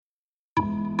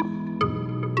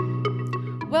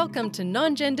Welcome to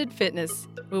Non-Gendered Fitness,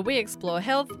 where we explore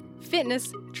health,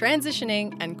 fitness,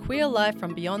 transitioning, and queer life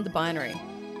from beyond the binary.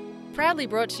 Proudly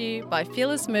brought to you by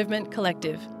Fearless Movement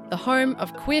Collective, the home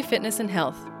of queer fitness and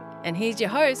health. And here's your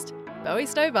host, Bowie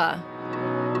Stover.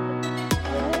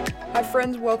 Hi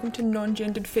friends, welcome to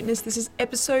Non-Gendered Fitness. This is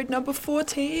episode number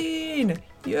 14.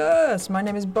 Yes, my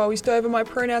name is Bowie Stover. My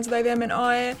pronouns are they, them, and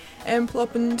I am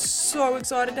plopping so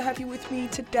excited to have you with me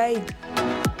today.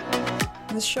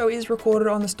 This show is recorded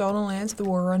on the stolen lands of the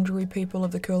Wurundjeri people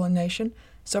of the Kulin Nation.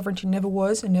 Sovereignty never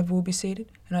was and never will be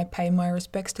ceded, and I pay my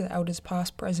respects to the elders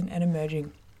past, present, and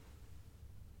emerging.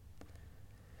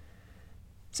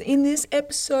 So in this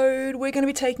episode, we're going to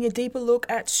be taking a deeper look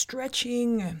at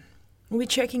stretching. We'll be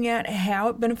checking out how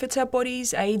it benefits our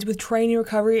bodies, aids with training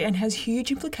recovery, and has huge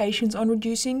implications on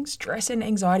reducing stress and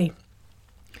anxiety.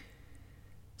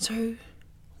 So,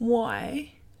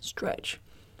 why stretch?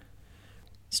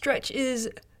 Stretch is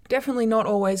definitely not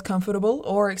always comfortable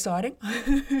or exciting.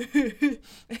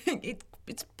 It's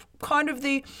kind of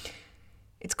the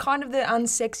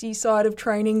unsexy side of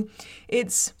training.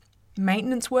 It's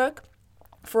maintenance work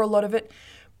for a lot of it,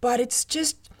 but it's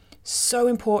just so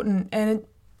important, and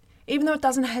even though it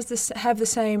doesn't have the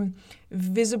same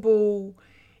visible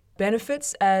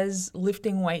benefits as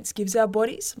lifting weights gives our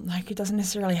bodies, like it doesn't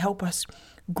necessarily help us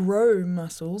grow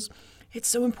muscles, it's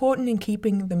so important in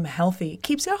keeping them healthy. It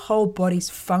keeps our whole bodies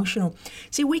functional.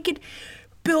 See, we could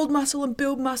build muscle and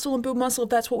build muscle and build muscle if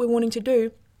that's what we're wanting to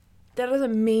do. That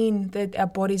doesn't mean that our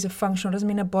bodies are functional. It doesn't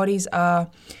mean our bodies are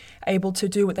able to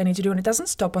do what they need to do, and it doesn't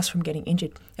stop us from getting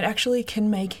injured. It actually can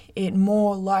make it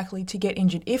more likely to get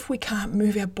injured if we can't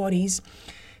move our bodies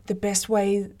the best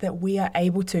way that we are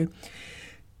able to.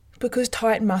 Because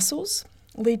tight muscles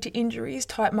lead to injuries,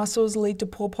 tight muscles lead to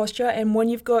poor posture, and when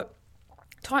you've got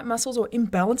tight muscles or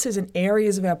imbalances in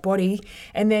areas of our body,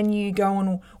 and then you go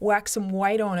and whack some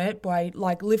weight on it by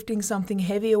like lifting something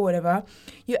heavy or whatever,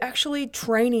 you're actually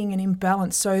training an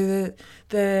imbalance so that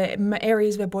the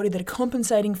areas of our body that are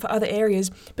compensating for other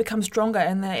areas become stronger,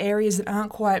 and the areas that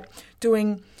aren't quite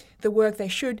doing the work they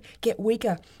should get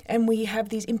weaker. And we have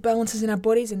these imbalances in our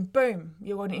bodies, and boom,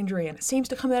 you've got an injury. And it seems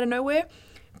to come out of nowhere,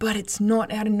 but it's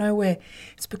not out of nowhere.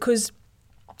 It's because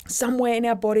somewhere in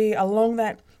our body along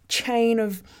that chain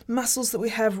of muscles that we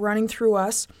have running through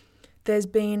us, there's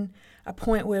been a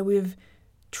point where we've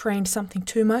trained something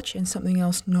too much and something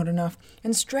else not enough.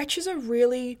 And stretch is a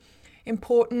really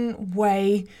important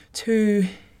way to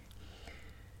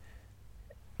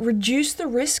reduce the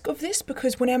risk of this,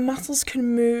 because when our muscles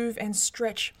can move and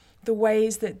stretch the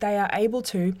ways that they are able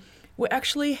to, we're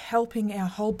actually helping our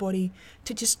whole body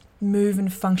to just move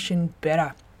and function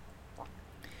better.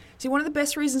 See, one of the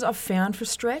best reasons I've found for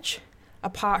stretch,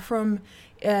 apart from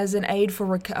as an aid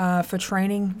for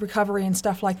training, recovery and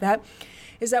stuff like that,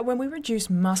 is that when we reduce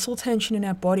muscle tension in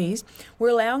our bodies, we're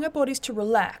allowing our bodies to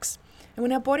relax. And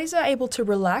when our bodies are able to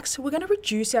relax, we're going to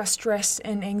reduce our stress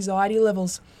and anxiety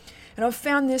levels. And I've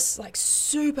found this like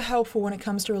super helpful when it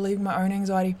comes to relieving my own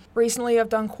anxiety. Recently, I've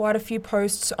done quite a few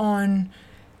posts on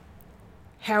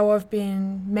how I've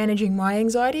been managing my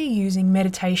anxiety using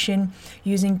meditation,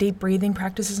 using deep breathing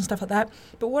practices and stuff like that.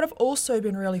 But what I've also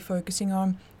been really focusing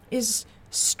on is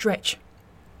stretch.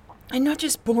 And not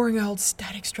just boring old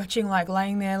static stretching like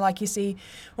laying there like you see,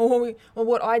 or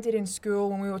what I did in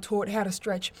school when we were taught how to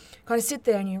stretch. Kind of sit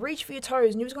there and you reach for your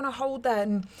toes and you're just going to hold that,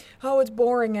 and it's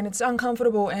boring and it's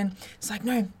uncomfortable. And it's like,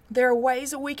 no, there are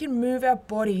ways that we can move our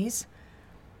bodies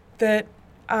that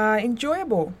are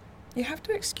enjoyable. You have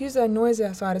to excuse that noise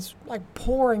outside. It's like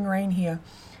pouring rain here.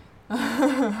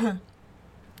 It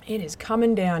is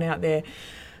coming down out there.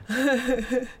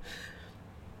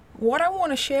 What I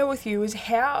want to share with you is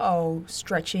how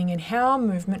stretching and how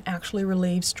movement actually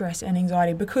relieves stress and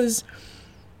anxiety, because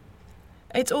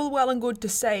it's all well and good to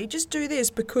say, just do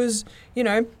this because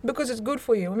it's good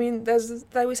for you. I mean,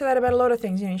 we say that about a lot of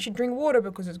things. You should drink water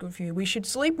because it's good for you. We should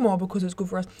sleep more because it's good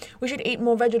for us. We should eat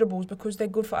more vegetables because they're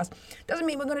good for us. Doesn't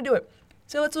mean we're going to do it.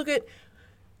 So let's look at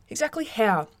exactly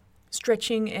how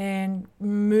stretching and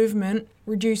movement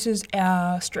reduces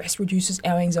our stress, reduces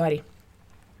our anxiety.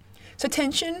 So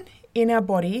tension in our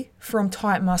body from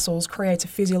tight muscles creates a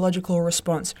physiological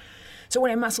response. So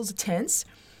when our muscles are tense,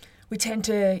 we tend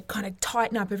to kind of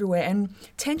tighten up everywhere, and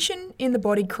tension in the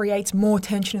body creates more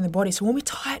tension in the body. So when we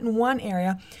tighten one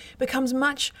area, it becomes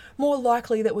much more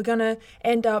likely that we're going to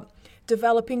end up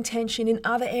developing tension in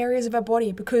other areas of our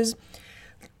body, because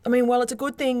it's a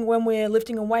good thing when we're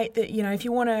lifting a weight that, if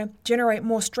you want to generate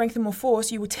more strength and more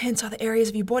force, you will tense other areas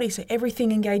of your body so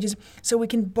everything engages, so we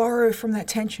can borrow from that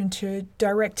tension to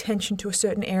direct tension to a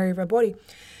certain area of our body.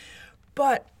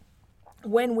 But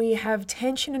when we have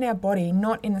tension in our body,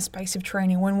 not in the space of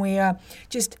training, when we are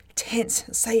just tense,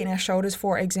 say in our shoulders,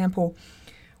 for example,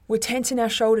 we're tense in our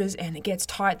shoulders and it gets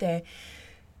tight there.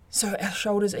 So our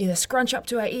shoulders either scrunch up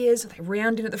to our ears, or they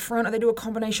round in at the front, or they do a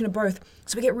combination of both.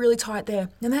 So we get really tight there.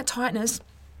 And that tightness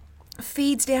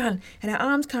feeds down and our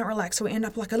arms can't relax, so we end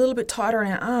up like a little bit tighter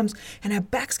in our arms, and our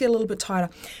backs get a little bit tighter,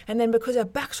 and then because our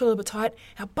backs are a little bit tight,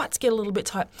 our butts get a little bit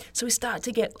tight, so we start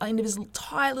to get into this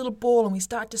tight little ball and we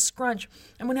start to scrunch.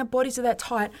 And when our bodies are that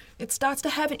tight, it starts to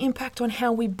have an impact on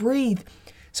how we breathe.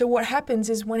 So what happens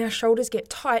is when our shoulders get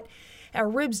tight, our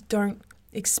ribs don't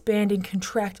expand and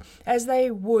contract as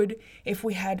they would if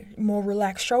we had more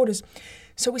relaxed shoulders.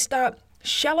 So we start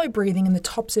shallow breathing in the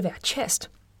tops of our chest,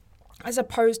 as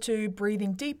opposed to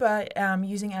breathing deeper,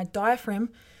 using our diaphragm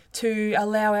to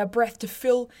allow our breath to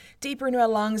fill deeper into our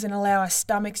lungs and allow our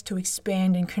stomachs to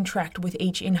expand and contract with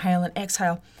each inhale and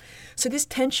exhale. So this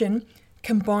tension,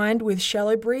 combined with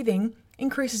shallow breathing,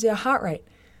 increases our heart rate.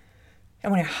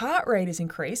 And when our heart rate is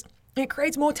increased, it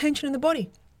creates more tension in the body.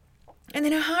 And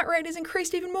then our heart rate is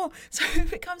increased even more. So it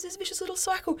becomes this vicious little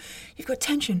cycle. You've got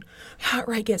tension, heart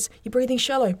rate gets, you're breathing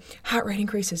shallow, heart rate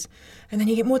increases. And then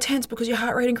you get more tense because your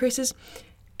heart rate increases.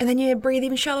 And then you breathe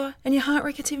even shallower and your heart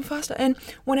rate gets even faster. And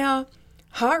when our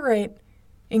heart rate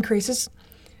increases,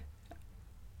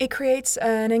 it creates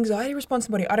an anxiety response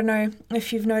in the body. I don't know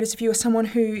if you've noticed, if you are someone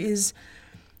who is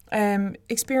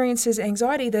experiences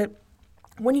anxiety, that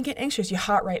when you get anxious, your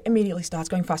heart rate immediately starts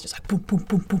going faster. It's like boom, boom,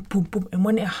 boom, boom, boom, boom. And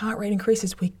when our heart rate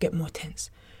increases, we get more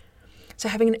tense. So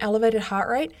having an elevated heart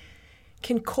rate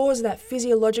can cause that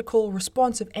physiological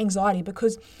response of anxiety,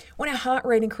 because when our heart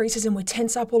rate increases and we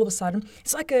tense up all of a sudden,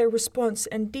 it's like a response.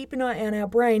 And deep in our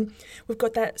brain, we've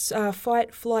got that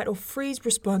fight, flight, or freeze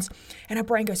response. And our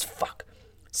brain goes, fuck,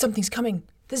 something's coming.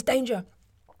 There's danger.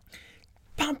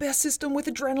 Pump our system with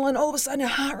adrenaline. All of a sudden our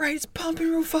heart rate is pumping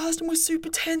real fast and we're super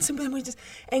tense, and then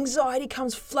anxiety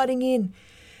comes flooding in.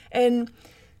 And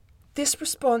this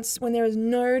response, when there is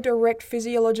no direct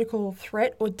physiological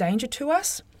threat or danger to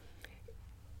us,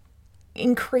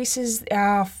 increases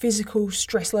our physical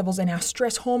stress levels and our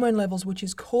stress hormone levels, which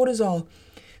is cortisol.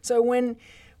 So when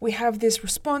we have this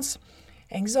response,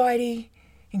 anxiety,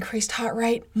 increased heart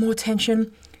rate, more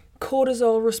tension,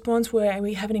 cortisol response, where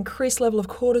we have an increased level of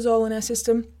cortisol in our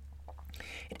system,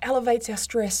 it elevates our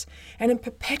stress and it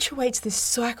perpetuates this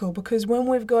cycle, because when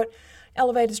we've got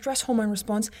elevated stress hormone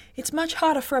response, it's much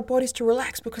harder for our bodies to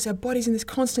relax, because our body's in this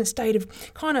constant state of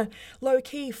kind of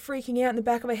low-key freaking out in the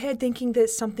back of our head, thinking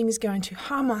that something is going to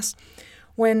harm us,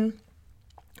 when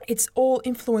it's all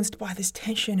influenced by this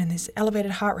tension and this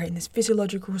elevated heart rate and this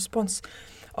physiological response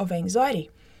of anxiety.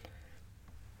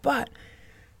 But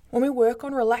when we work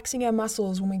on relaxing our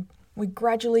muscles, when we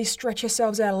gradually stretch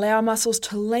ourselves out, allow our muscles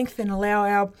to lengthen, allow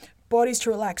our bodies to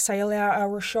relax, say allow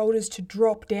our shoulders to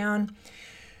drop down,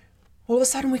 all of a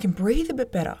sudden we can breathe a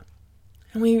bit better.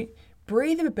 And we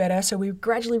breathe a bit better, so we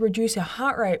gradually reduce our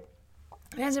heart rate.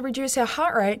 And as we reduce our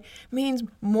heart rate, means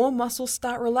more muscles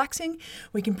start relaxing.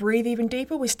 We can breathe even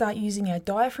deeper. We start using our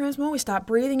diaphragms more. We start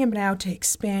breathing and being able to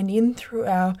expand in through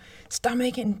our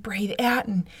stomach and breathe out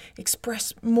and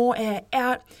express more air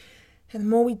out. And the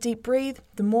more we deep breathe,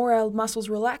 the more our muscles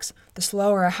relax, the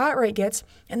slower our heart rate gets,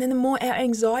 and then the more our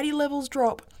anxiety levels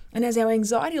drop. And as our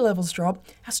anxiety levels drop,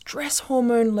 our stress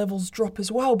hormone levels drop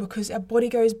as well, because our body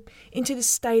goes into this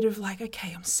state of like,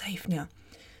 okay, I'm safe now.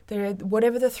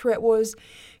 Whatever the threat was,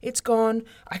 it's gone.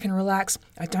 I can relax.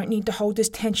 I don't need to hold this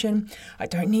tension. I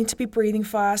don't need to be breathing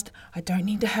fast. I don't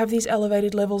need to have these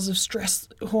elevated levels of stress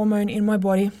hormone in my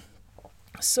body.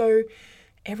 So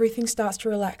everything starts to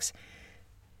relax.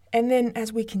 And then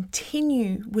as we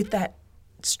continue with that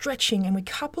stretching and we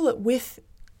couple it with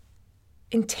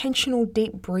intentional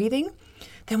deep breathing,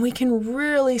 then we can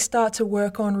really start to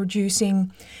work on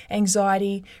reducing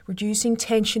anxiety, reducing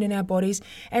tension in our bodies,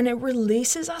 and it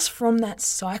releases us from that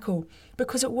cycle,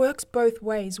 because it works both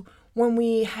ways. When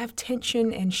we have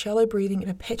tension and shallow breathing, it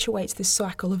perpetuates this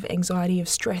cycle of anxiety, of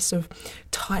stress, of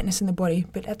tightness in the body.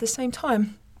 But at the same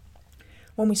time,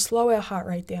 when we slow our heart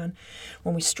rate down,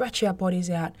 when we stretch our bodies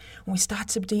out, when we start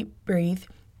to deep breathe,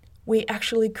 we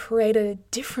actually create a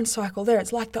different cycle there.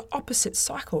 It's like the opposite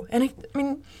cycle. And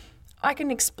I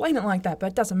can explain it like that, but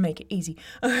it doesn't make it easy.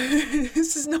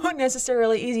 This is not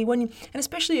necessarily easy, and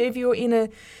especially if you're in a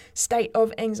state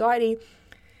of anxiety.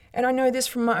 And I know this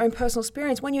from my own personal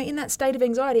experience. When you're in that state of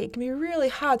anxiety, it can be really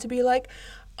hard to be like,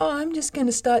 oh, I'm just going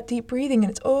to start deep breathing and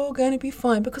it's all going to be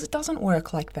fine, because it doesn't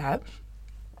work like that.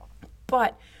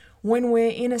 But when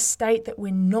we're in a state that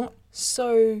we're not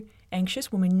so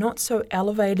anxious, when we're not so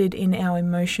elevated in our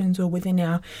emotions or within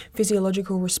our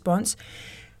physiological response,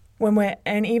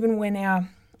 even when our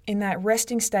in that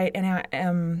resting state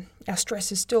and our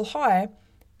stress is still high,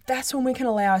 that's when we can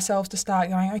allow ourselves to start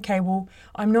going, okay, well,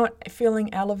 I'm not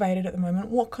feeling elevated at the moment.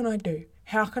 What can I do?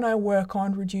 How can I work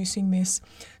on reducing this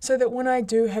so that when I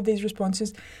do have these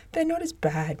responses, they're not as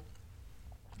bad?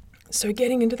 So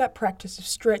getting into that practice of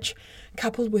stretch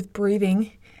coupled with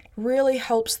breathing really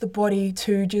helps the body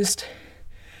to just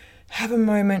have a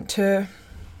moment to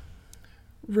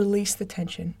release the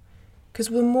tension. Because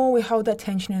the more we hold that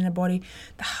tension in our body,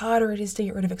 the harder it is to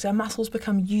get rid of it. Because our muscles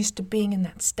become used to being in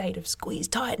that state of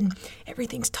squeezed tight and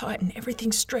everything's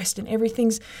stressed and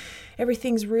everything's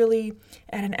really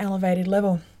at an elevated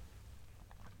level.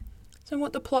 So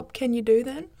what the plop can you do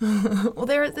then? Well,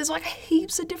 there's like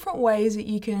heaps of different ways that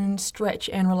you can stretch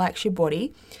and relax your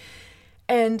body.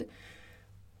 And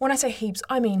when I say heaps,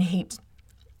 I mean heaps.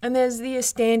 And there's the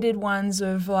standard ones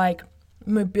of like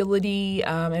mobility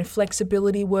and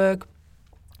flexibility work.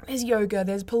 There's yoga,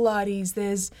 there's Pilates,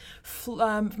 there's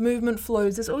movement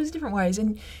flows, there's all these different ways.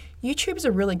 And YouTube is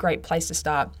a really great place to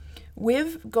start.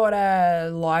 We've got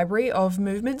a library of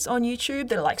movements on YouTube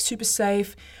that are like super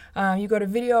safe. You've got a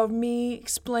video of me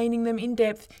explaining them in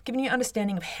depth, giving you an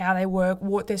understanding of how they work,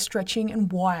 what they're stretching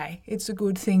and why it's a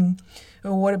good thing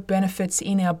or what it benefits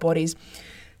in our bodies.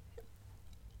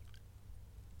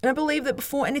 And I believe that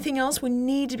before anything else, we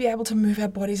need to be able to move our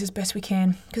bodies as best we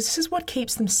can because this is what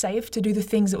keeps them safe to do the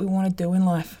things that we want to do in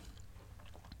life.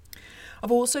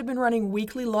 I've also been running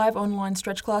weekly live online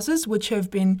stretch classes, which have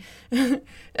been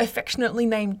affectionately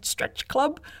named Stretch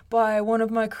Club by one of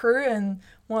my crew, and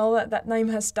well, that name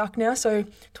has stuck now. So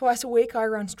twice a week I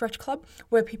run Stretch Club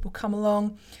where people come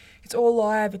along. It's all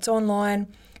live, it's online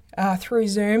through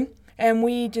Zoom. And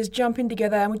we just jump in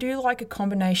together and we do like a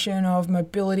combination of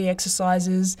mobility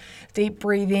exercises, deep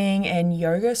breathing and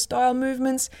yoga style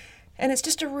movements. And it's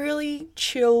just a really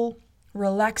chill,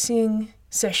 relaxing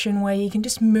session where you can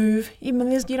just move.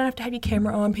 Even you don't have to have your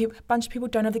camera on. A bunch of people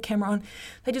don't have the camera on.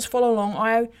 They just follow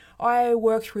along. I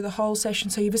work through the whole session,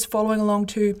 so you're just following along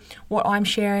to what I'm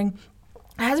sharing.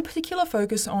 It has a particular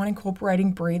focus on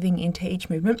incorporating breathing into each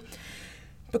movement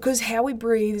because how we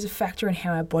breathe is a factor in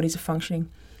how our bodies are functioning.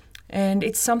 And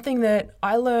it's something that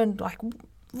I learned like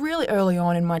really early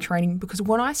on in my training because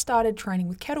when I started training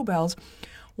with kettlebells,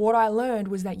 what I learned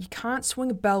was that you can't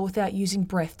swing a bell without using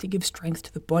breath to give strength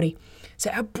to the body. So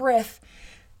our breath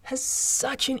has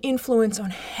such an influence on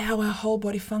how our whole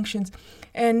body functions.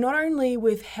 And not only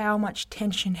with how much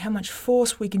tension, how much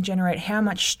force we can generate, how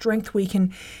much strength we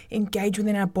can engage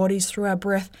within our bodies through our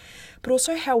breath, but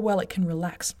also how well it can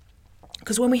relax.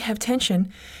 Because when we have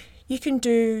tension, you can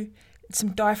do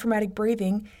some diaphragmatic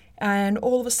breathing and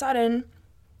all of a sudden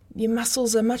your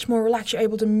muscles are much more relaxed. You're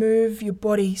able to move your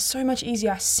body so much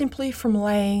easier simply from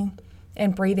laying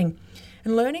and breathing.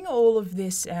 And learning all of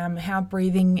this, how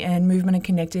breathing and movement are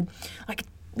connected, like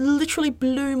literally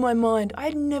blew my mind. I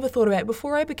had never thought about it.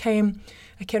 Before I became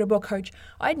a kettlebell coach,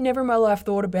 I'd never in my life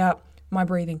thought about my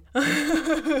breathing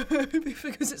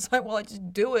because it's like, well, I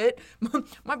just do it.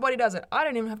 My body does it. I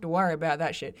don't even have to worry about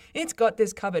that shit. It's got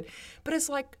this covered. But it's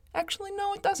like, actually,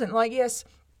 no, it doesn't. Like, yes,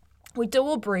 we do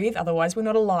all breathe, otherwise we're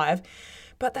not alive.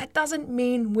 But that doesn't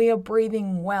mean we are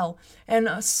breathing well.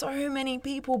 And so many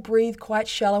people breathe quite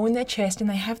shallow in their chest and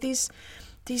they have these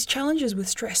challenges with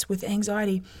stress, with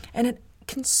anxiety. And it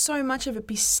can so much of it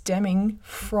be stemming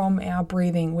from our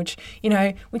breathing, which,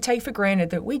 we take for granted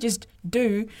that we just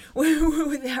do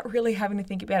without really having to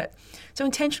think about it. So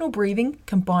intentional breathing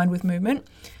combined with movement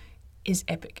is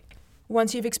epic.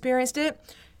 Once you've experienced it,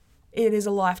 it is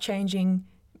a life-changing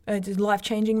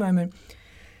moment.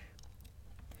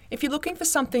 If you're looking for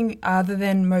something other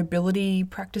than mobility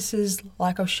practices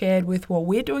like I've shared with what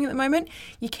we're doing at the moment,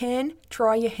 you can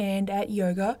try your hand at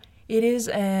yoga. It is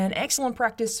an excellent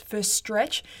practice for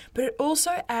stretch, but it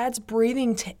also adds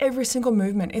breathing to every single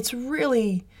movement. It's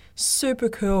really super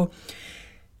cool.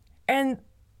 And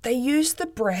they use the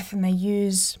breath and they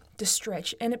use the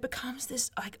stretch, and it becomes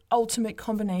this like ultimate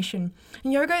combination.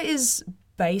 And yoga is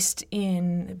based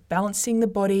in balancing the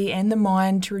body and the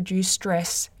mind to reduce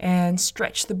stress and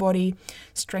stretch the body,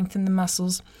 strengthen the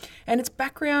muscles. And its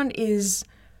background is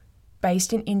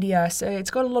based in India, so it's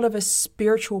got a lot of a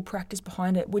spiritual practice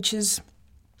behind it, which is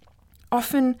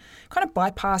often kind of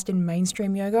bypassed in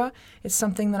mainstream yoga. It's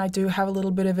something that I do have a little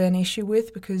bit of an issue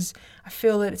with because I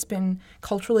feel that it's been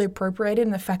culturally appropriated,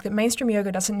 and the fact that mainstream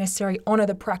yoga doesn't necessarily honor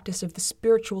the practice of the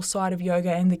spiritual side of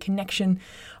yoga and the connection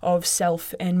of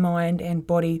self and mind and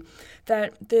body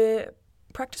that the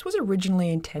practice was originally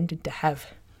intended to have.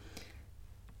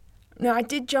 Now, I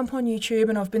did jump on YouTube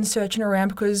and I've been searching around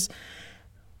because,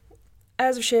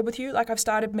 as I've shared with you, like I've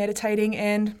started meditating,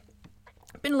 and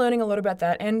been learning a lot about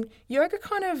that, and yoga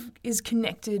kind of is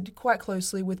connected quite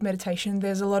closely with meditation.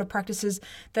 There's a lot of practices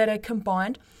that are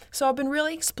combined. So I've been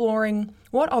really exploring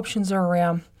what options are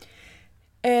around,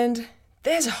 and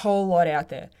there's a whole lot out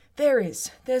there.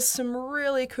 There's some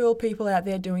really cool people out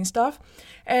there doing stuff,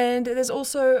 and there's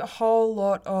also a whole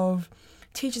lot of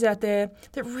teachers out there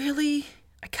that really,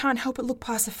 I can't help but look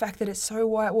past the fact that it's so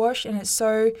whitewashed and it's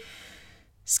so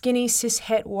skinny,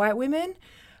 cis-het white women.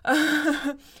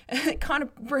 And it kind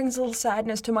of brings a little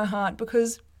sadness to my heart,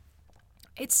 because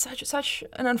it's such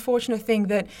an unfortunate thing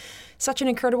that such an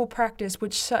incredible practice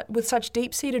with such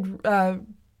deep-seated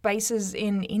bases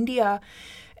in India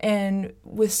and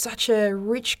with such a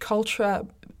rich culture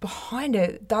behind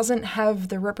it doesn't have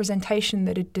the representation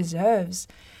that it deserves.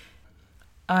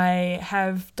 I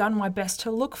have done my best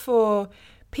to look for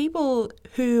people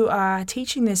who are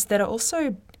teaching this that are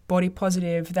also body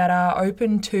positive, that are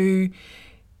open to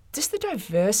just the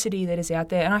diversity that is out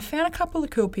there. And I found a couple of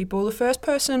cool people. The first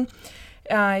person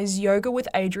is Yoga with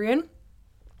Adriene.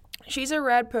 She's a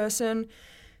rad person,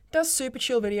 does super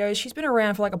chill videos. She's been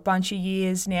around for like a bunch of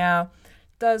years now,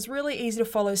 does really easy to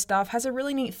follow stuff, has a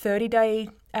really neat 30-day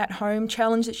at-home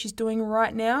challenge that she's doing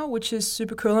right now, which is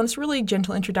super cool. And it's a really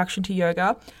gentle introduction to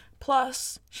yoga.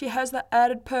 Plus, she has the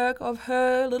added perk of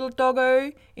her little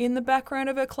doggo in the background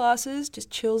of her classes,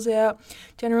 just chills out,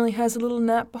 generally has a little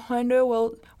nap behind her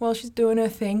while she's doing her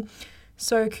thing.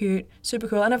 So cute, super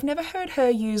cool. And I've never heard her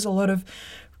use a lot of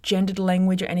gendered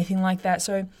language or anything like that.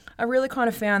 So I really kind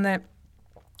of found that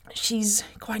she's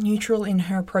quite neutral in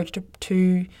her approach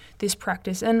to this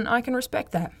practice, and I can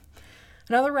respect that.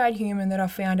 Another rad human that I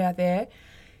found out there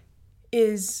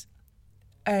is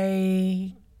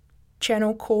a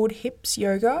channel called Hips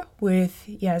Yoga with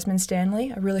Yasmin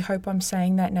Stanley. I really hope I'm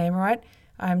saying that name right.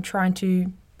 I'm trying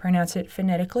to pronounce it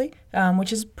phonetically,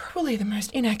 which is probably the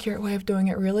most inaccurate way of doing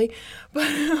it, really. But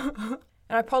and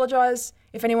I apologise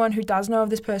if anyone who does know of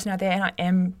this person out there and I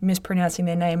am mispronouncing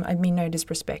their name. I mean no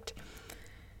disrespect.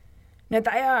 Now,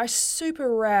 they are a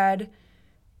super rad,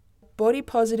 body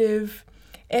positive,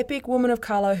 epic woman of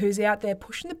colour who's out there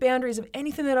pushing the boundaries of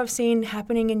anything that I've seen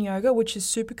happening in yoga, which is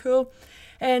super cool.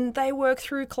 And they work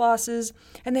through classes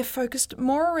and they're focused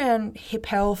more around hip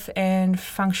health and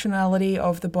functionality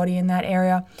of the body in that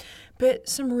area. But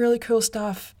some really cool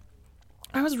stuff.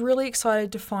 I was really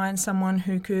excited to find someone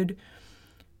who could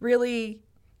really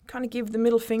kind of give the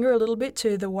middle finger a little bit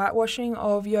to the whitewashing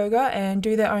of yoga and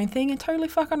do their own thing and totally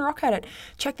fucking rock at it.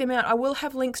 Check them out. I will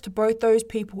have links to both those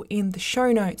people in the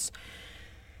show notes.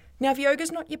 Now, if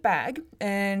yoga's not your bag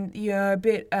and you're a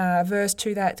bit averse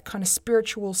to that kind of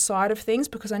spiritual side of things,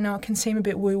 because I know it can seem a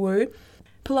bit woo-woo,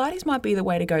 Pilates might be the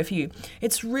way to go for you.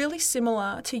 It's really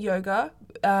similar to yoga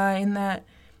in that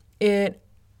it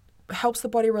helps the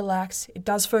body relax. It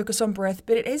does focus on breath,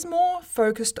 but it is more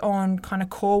focused on kind of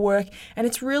core work, and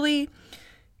it's really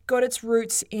got its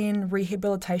roots in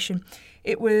rehabilitation.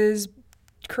 It was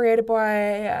created by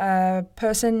a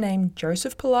person named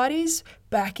Joseph Pilates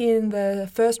back in the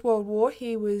First World War.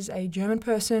 He was a German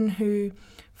person who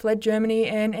fled Germany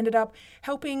and ended up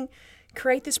helping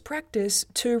create this practice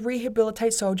to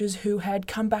rehabilitate soldiers who had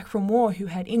come back from war, who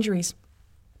had injuries.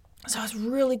 So it's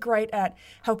really great at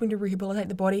helping to rehabilitate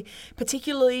the body,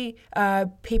 particularly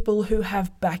people who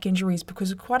have back injuries,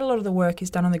 because quite a lot of the work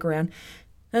is done on the ground.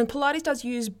 And Pilates does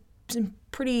use some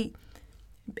pretty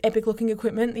epic looking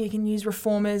equipment. You can use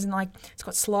reformers and it's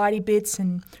got slidey bits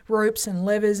and ropes and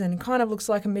levers and kind of looks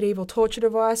like a medieval torture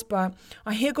device, but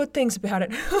I hear good things about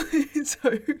it.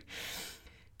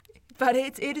 But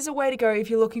it is a way to go if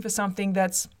you're looking for something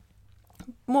that's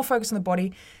more focused on the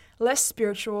body, less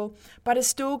spiritual, but is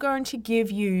still going to give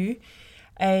you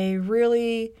a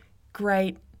really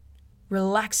great,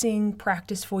 relaxing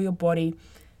practice for your body.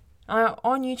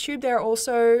 On YouTube, there are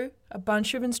also a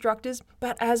bunch of instructors,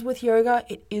 but as with yoga,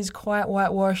 it is quite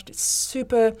whitewashed. It's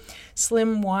super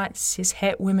slim, white,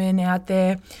 cis-het women out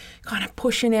there kind of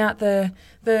pushing out the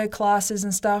classes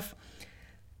and stuff.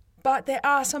 But there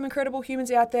are some incredible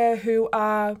humans out there who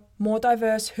are more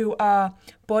diverse, who are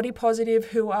body positive,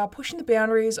 who are pushing the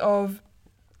boundaries of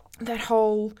that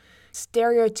whole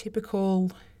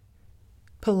stereotypical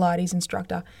Pilates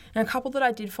instructor. And a couple that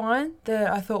I did find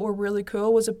that I thought were really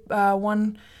cool was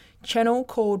one channel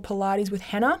called Pilates with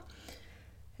Henna,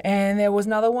 and there was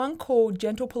another one called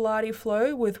Gentle Pilates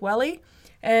Flow with Welly,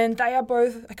 and they are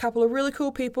both a couple of really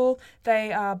cool people.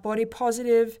 They are body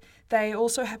positive. They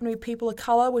also happen to be people of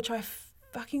colour, which I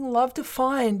fucking love to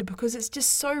find, because it's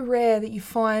just so rare that you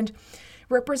find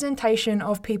representation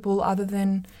of people other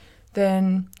than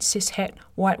cis-het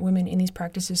white women in these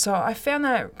practices. So I found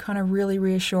that kind of really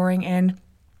reassuring and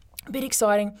a bit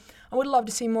exciting. I would love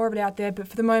to see more of it out there, but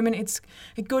for the moment it's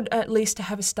good at least to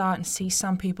have a start and see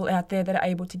some people out there that are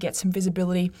able to get some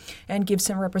visibility and give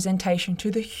some representation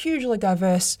to the hugely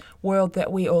diverse world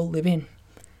that we all live in.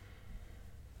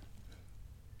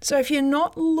 So if you're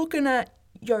not looking at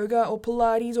yoga or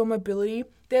Pilates or mobility,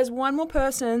 there's one more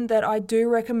person that I do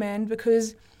recommend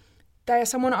because they are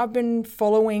someone I've been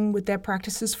following with their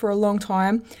practices for a long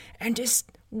time, and just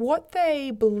what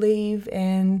they believe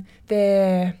and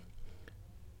their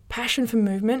passion for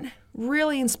movement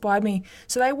really inspired me.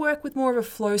 So they work with more of a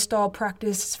flow style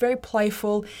practice. It's very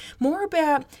playful, more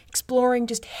about exploring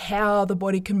just how the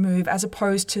body can move as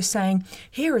opposed to saying,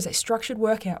 here is a structured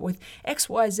workout with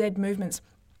XYZ movements.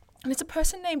 And it's a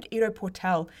person named Ido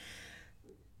Portal.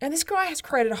 And this guy has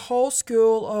created a whole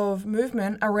school of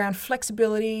movement around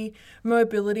flexibility,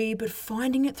 mobility, but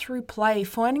finding it through play,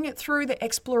 finding it through the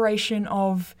exploration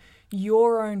of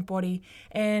your own body,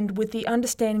 and with the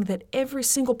understanding that every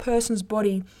single person's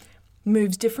body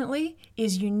moves differently,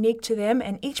 is unique to them,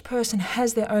 and each person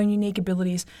has their own unique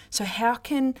abilities. So how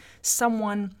can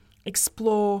someone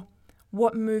explore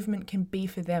what movement can be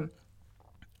for them?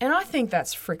 And I think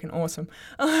that's freaking awesome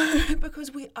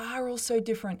because we are all so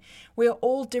different. We are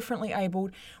all differently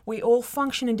abled. We all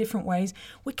function in different ways.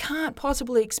 We can't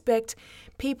possibly expect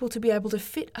people to be able to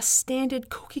fit a standard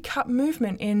cookie cup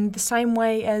movement in the same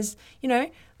way as,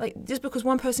 like just because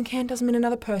one person can doesn't mean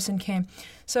another person can.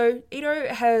 So Ido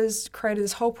has created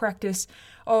this whole practice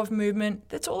of movement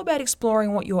that's all about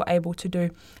exploring what you're able to do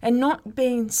and not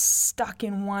being stuck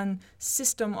in one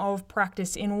system of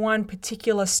practice, in one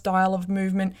particular style of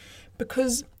movement,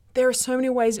 because there are so many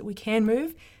ways that we can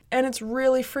move, and it's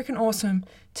really freaking awesome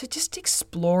to just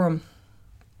explore them.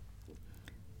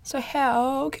 So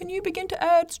how can you begin to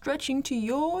add stretching to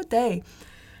your day?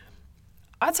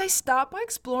 I'd say start by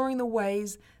exploring the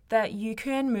ways that you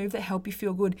can move that help you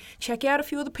feel good. Check out a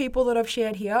few of the people that I've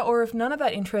shared here, or if none of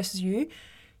that interests you,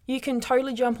 you can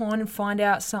totally jump on and find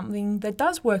out something that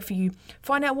does work for you.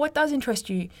 Find out what does interest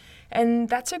you. And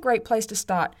that's a great place to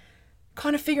start.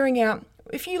 Kind of figuring out,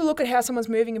 if you look at how someone's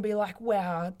moving and be like,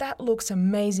 wow, that looks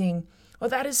amazing, or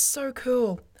that is so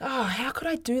cool. Oh, how could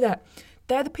I do that?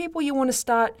 They're the people you want to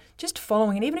start just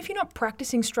following. And even if you're not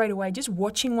practicing straight away, just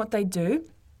watching what they do,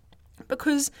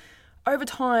 because over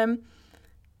time,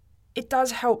 it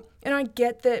does help. And I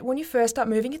get that when you first start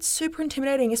moving, it's super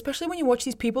intimidating, especially when you watch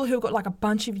these people who've got like a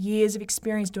bunch of years of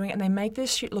experience doing it and they make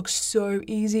this shit look so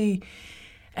easy.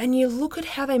 And you look at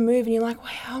how they move and you're like, well,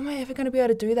 how am I ever going to be able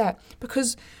to do that?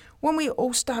 Because when we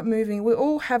all start moving, we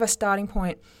all have a starting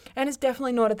point, and it's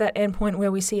definitely not at that end point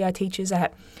where we see our teachers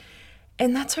at.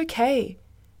 And that's okay,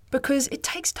 because it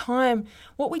takes time.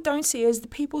 What we don't see is the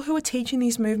people who are teaching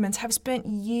these movements have spent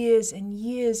years and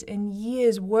years and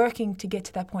years working to get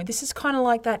to that point. This is kind of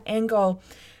like that end goal.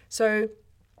 So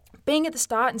being at the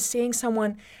start and seeing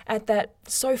someone at that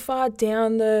so far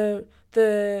down the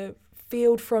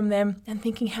field from them and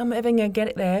thinking, how am I ever going to get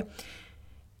it there?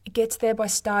 It gets there by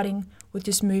starting with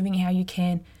just moving how you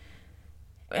can.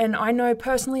 And I know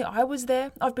personally, I was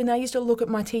there. I've been there. I used to look at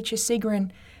my teacher,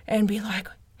 Sigrun, and be like,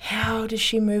 how does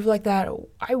she move like that?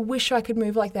 I wish I could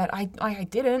move like that. I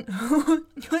didn't.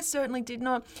 I certainly did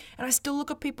not. And I still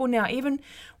look at people now, even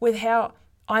with how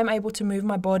I'm able to move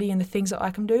my body and the things that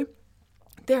I can do.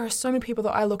 There are so many people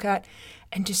that I look at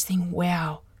and just think,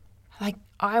 wow, like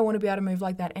I want to be able to move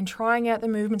like that, and trying out the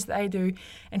movements that they do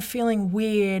and feeling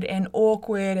weird and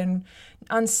awkward and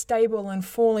unstable and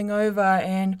falling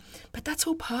over, but that's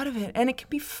all part of it, and it can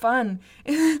be fun.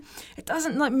 It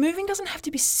doesn't, like, moving doesn't have to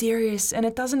be serious, and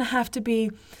it doesn't have to be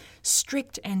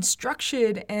strict and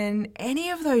structured and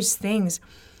any of those things.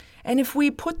 And if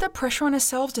we put the pressure on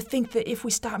ourselves to think that if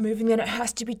we start moving then it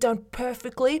has to be done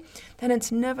perfectly, then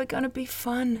it's never going to be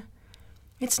fun.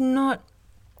 It's not.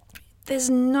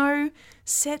 There's no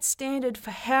set standard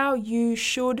for how you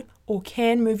should or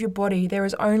can move your body. There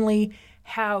is only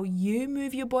how you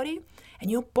move your body,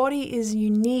 and your body is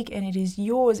unique and it is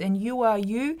yours, and you are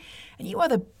you, and you are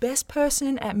the best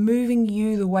person at moving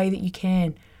you the way that you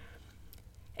can.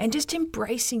 And just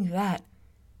embracing that,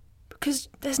 because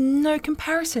there's no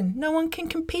comparison. No one can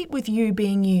compete with you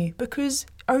being you, because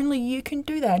only you can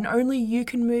do that and only you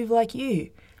can move like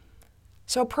you.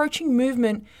 So approaching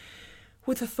movement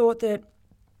with the thought that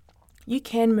you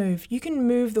can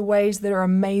move the ways that are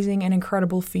amazing and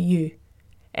incredible for you.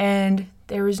 And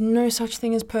there is no such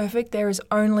thing as perfect. There is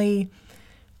only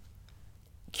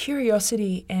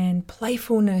curiosity and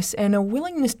playfulness and a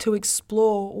willingness to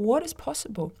explore what is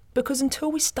possible. Because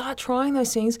until we start trying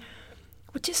those things,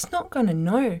 we're just not going to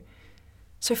know.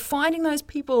 So finding those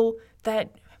people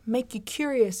that make you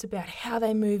curious about how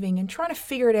they're moving and trying to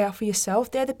figure it out for yourself,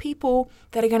 they're the people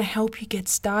that are going to help you get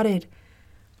started.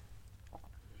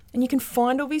 And you can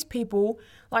find all these people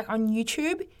like on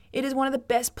YouTube. It is one of the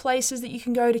best places that you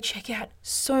can go to check out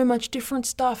so much different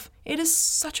stuff. It is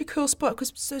such a cool spot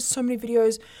because there's so many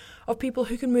videos of people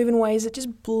who can move in ways that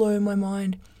just blow my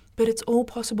mind. But it's all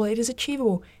possible. It is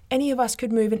achievable. Any of us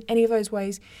could move in any of those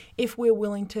ways if we're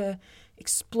willing to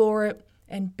explore it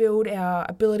and build our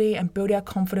ability and build our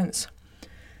confidence.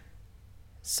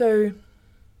 So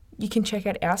you can check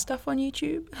out our stuff on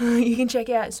YouTube. You can check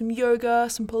out some yoga,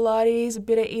 some Pilates, a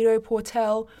bit of Ido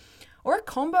Portal, or a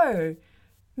combo.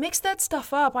 Mix that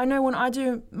stuff up. I know when I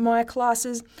do my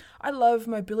classes, I love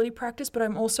mobility practice, but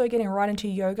I'm also getting right into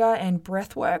yoga and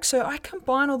breath work. So I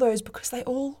combine all those because they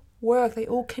all work. They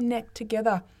all connect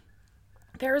together.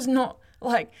 There is not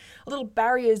like little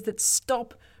barriers that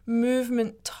stop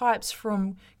movement types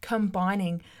from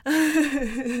combining.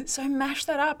 So mash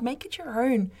that up. Make it your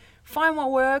own. Find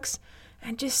what works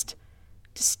and just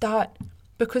start,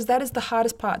 because that is the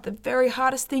hardest part. The very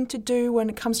hardest thing to do when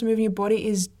it comes to moving your body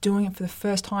is doing it for the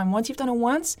first time. Once you've done it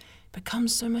once, it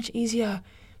becomes so much easier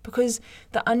because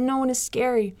the unknown is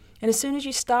scary. And as soon as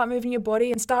you start moving your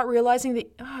body and start realizing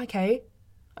that, oh, okay,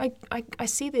 I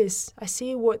see this. I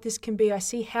see what this can be. I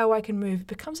see how I can move. It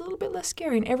becomes a little bit less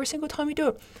scary. And every single time you do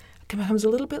it, it becomes a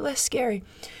little bit less scary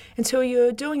until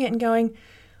you're doing it and going,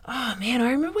 oh man,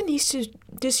 I remember when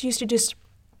this used to just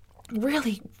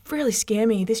really, really scare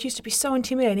me. This used to be so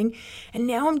intimidating. And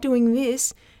now I'm doing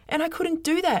this and I couldn't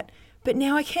do that. But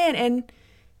now I can. And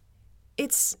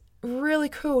it's really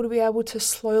cool to be able to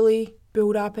slowly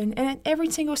build up. And at every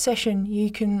single session,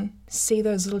 you can see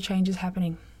those little changes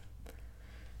happening.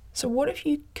 So what if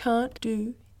you can't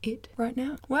do it right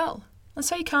now? Well, let's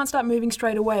say you can't start moving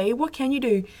straight away. What can you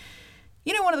do?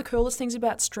 You know, one of the coolest things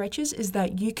about stretches is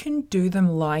that you can do them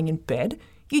lying in bed.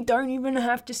 You don't even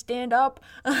have to stand up.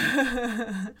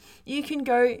 You can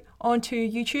go onto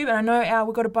YouTube, and I know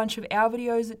we've got a bunch of our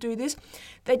videos that do this.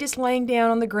 They're just laying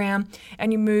down on the ground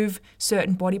and you move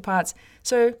certain body parts.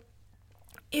 So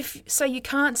if you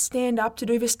can't stand up to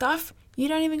do this stuff, you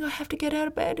don't even have to get out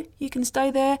of bed. You can stay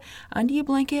there under your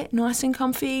blanket, nice and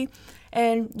comfy,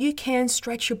 and you can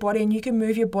stretch your body and you can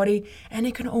move your body, and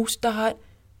it can all start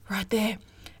right there.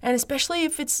 And especially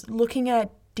if it's looking at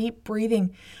deep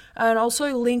breathing. And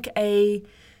also link a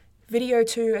video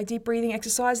to a deep breathing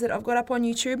exercise that I've got up on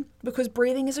YouTube, because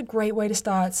breathing is a great way to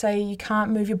start. Say you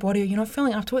can't move your body or you're not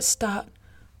feeling up to it, start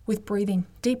with breathing.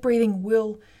 Deep breathing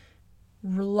will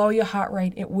lower your heart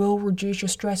rate. It will reduce your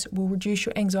stress. It will reduce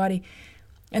your anxiety.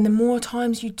 And the more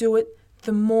times you do it,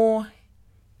 the more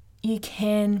you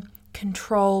can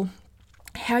control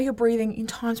how you're breathing in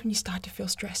times when you start to feel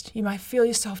stressed. You might feel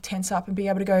yourself tense up and be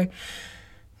able to go,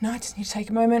 no, I just need to take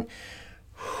a moment.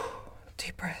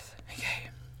 Deep breath. Okay,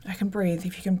 I can breathe.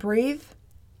 If you can breathe,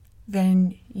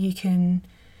 then you can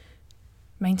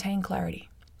maintain clarity.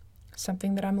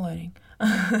 Something that I'm learning.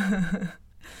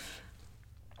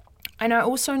 And I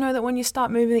also know that when you start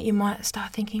moving, that you might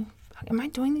start thinking, am I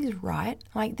doing these right?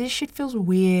 Like, this shit feels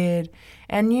weird,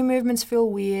 and new movements feel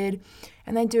weird,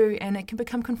 and they do, and it can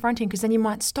become confronting, because then you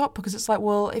might stop because it's like,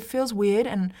 well, it feels weird,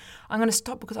 and I'm going to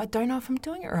stop because I don't know if I'm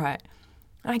doing it right.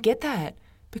 And I get that,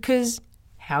 because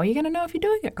how are you going to know if you're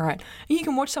doing it right? And you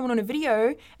can watch someone on a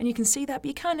video and you can see that, but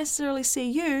you can't necessarily see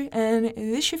you, and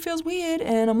this shit feels weird,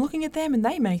 and I'm looking at them and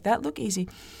they make that look easy.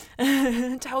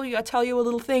 I tell you a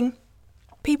little thing.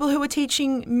 People who are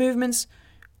teaching movements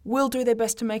will do their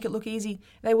best to make it look easy.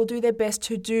 They will do their best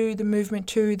to do the movement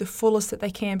to the fullest that they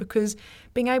can, because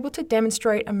being able to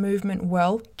demonstrate a movement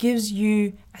well gives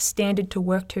you a standard to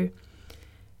work to.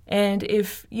 And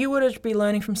if you were to be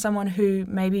learning from someone who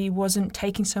maybe wasn't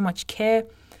taking so much care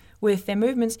with their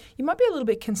movements, you might be a little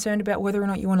bit concerned about whether or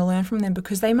not you want to learn from them,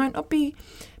 because they might not be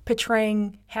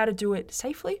portraying how to do it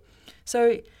safely.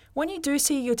 So when you do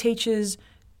see your teachers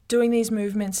doing these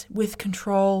movements with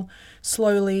control,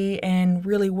 slowly and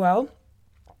really well,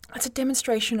 it's a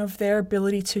demonstration of their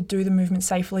ability to do the movement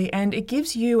safely, and it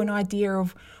gives you an idea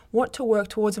of what to work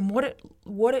towards and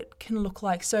what it can look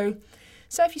like. So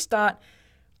say if you start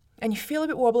and you feel a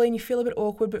bit wobbly and you feel a bit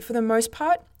awkward, but for the most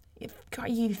part, if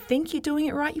you think you're doing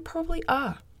it right, you probably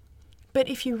are. But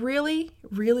if you really,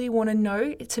 really want to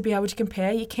know to be able to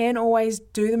compare, you can always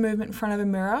do the movement in front of a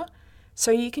mirror,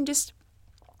 so you can just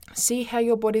see how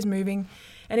your body's moving.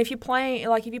 And if you're playing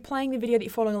the video that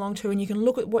you're following along to, and you can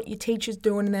look at what your teacher's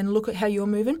doing and then look at how you're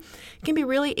moving, it can be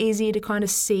really easy to kind of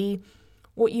see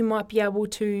what you might be able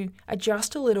to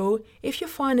adjust a little if you're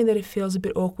finding that it feels a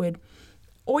bit awkward.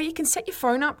 Or you can set your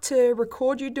phone up to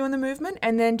record you doing the movement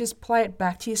and then just play it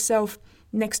back to yourself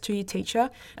next to your teacher.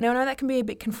 And I know that can be a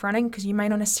bit confronting because you may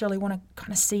not necessarily want to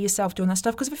kind of see yourself doing that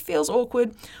stuff, because if it feels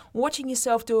awkward, watching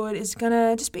yourself do it is going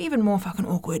to just be even more fucking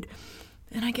awkward.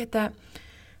 And I get that.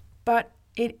 But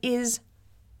it is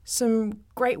some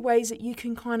great ways that you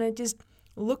can kind of just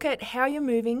look at how you're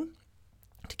moving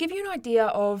to give you an idea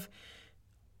of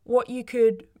what you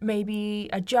could maybe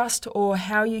adjust or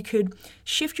how you could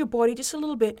shift your body just a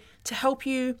little bit to help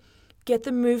you get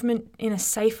the movement in a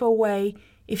safer way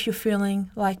if you're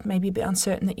feeling like maybe a bit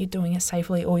uncertain that you're doing it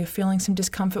safely, or you're feeling some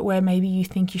discomfort where maybe you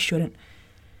think you shouldn't.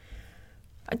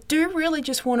 I do really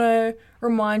just want to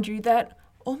remind you that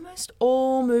almost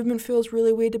all movement feels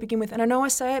really weird to begin with. And I know I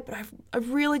say it, but I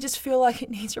really just feel like it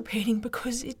needs repeating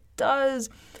because it does.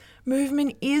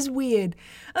 Movement is weird.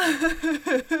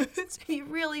 If you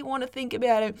really want to think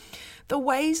about it, the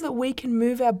ways that we can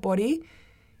move our body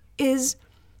is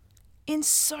in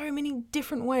so many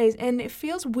different ways, and it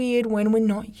feels weird when we're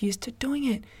not used to doing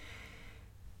it.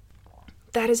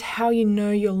 That is how you know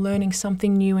you're learning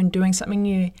something new and doing something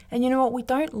new. And you know what? We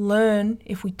don't learn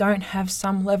if we don't have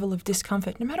some level of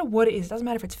discomfort, no matter what it is. It doesn't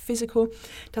matter if it's physical,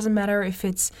 doesn't matter if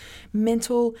it's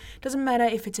mental, doesn't matter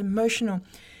if it's emotional.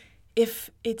 If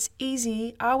it's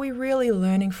easy, are we really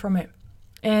learning from it?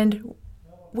 And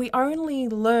we only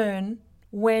learn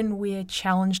when we're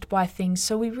challenged by things.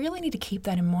 So we really need to keep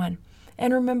that in mind.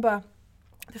 And remember,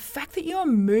 the fact that you're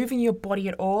moving your body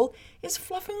at all is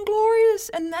fluffing glorious,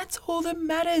 and that's all that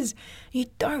matters. You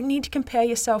don't need to compare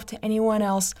yourself to anyone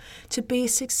else to be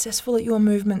successful at your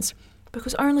movements,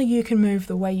 because only you can move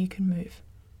the way you can move.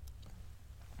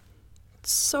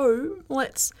 So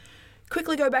let's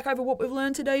quickly go back over what we've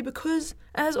learned today, because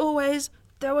as always,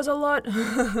 there was a lot.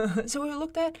 So we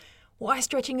looked at why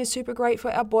stretching is super great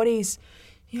for our bodies.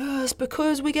 Yes,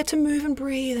 because we get to move and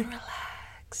breathe and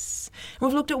relax. And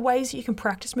we've looked at ways that you can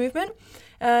practice movement,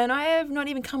 and I have not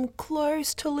even come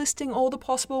close to listing all the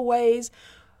possible ways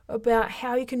about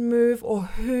how you can move or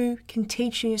who can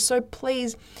teach you. So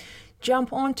please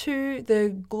jump onto the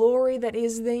glory that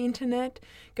is the internet,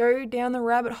 go down the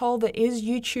rabbit hole that is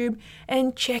YouTube,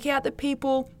 and check out the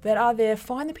people that are there.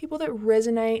 Find the people that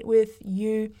resonate with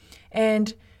you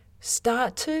and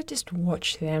start to just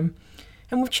watch them.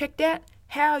 And we've checked out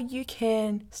how you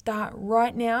can start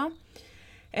right now.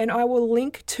 And I will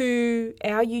link to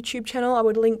our YouTube channel. I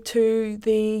would link to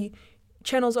the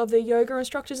channels of the yoga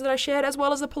instructors that I shared, as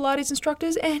well as the Pilates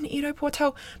instructors and Ido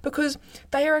Portal, because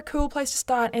they are a cool place to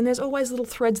start, and there's always little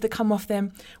threads that come off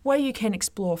them where you can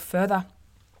explore further.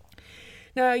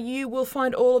 Now, you will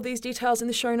find all of these details in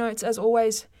the show notes, as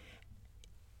always.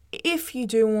 If you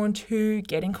do want to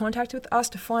get in contact with us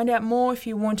to find out more, if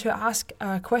you want to ask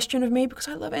a question of me, because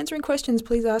I love answering questions,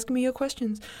 please ask me your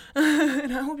questions.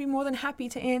 And I will be more than happy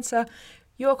to answer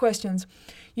your questions.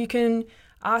 You can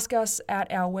ask us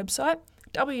at our website,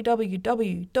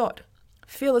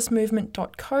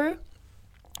 www.fearlessmovement.co.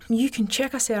 You can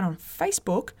check us out on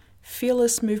Facebook,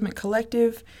 Fearless Movement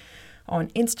Collective, on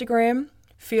Instagram,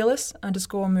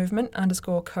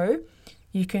 fearless_movement_co.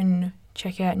 You can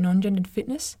check out Non-Gendered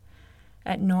Fitness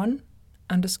at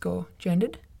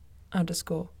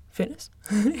non_gendered_fitness.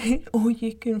 Or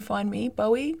you can find me,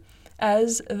 Bowie,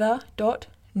 as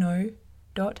the.no.t.nb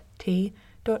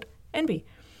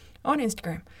on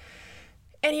Instagram.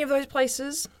 Any of those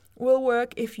places will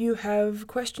work if you have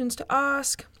questions to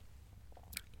ask.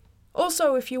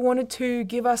 Also, if you wanted to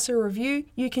give us a review,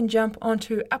 you can jump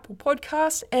onto Apple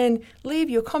Podcasts and leave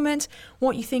your comments,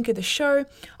 what you think of the show.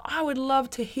 I would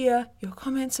love to hear your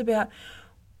comments about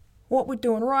what we're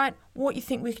doing right, what you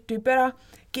think we could do better.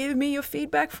 Give me your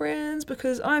feedback, friends,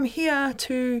 because I'm here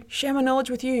to share my knowledge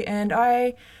with you, and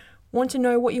I want to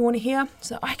know what you want to hear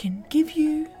so I can give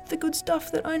you the good stuff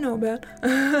that I know about.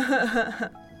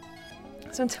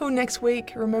 So until next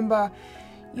week, remember,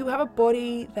 you have a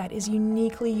body that is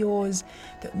uniquely yours,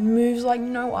 that moves like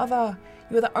no other.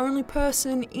 You're the only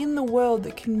person in the world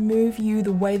that can move you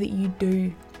the way that you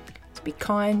do. So be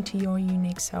kind to your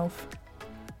unique self.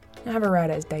 And have a rad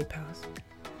as day, pals.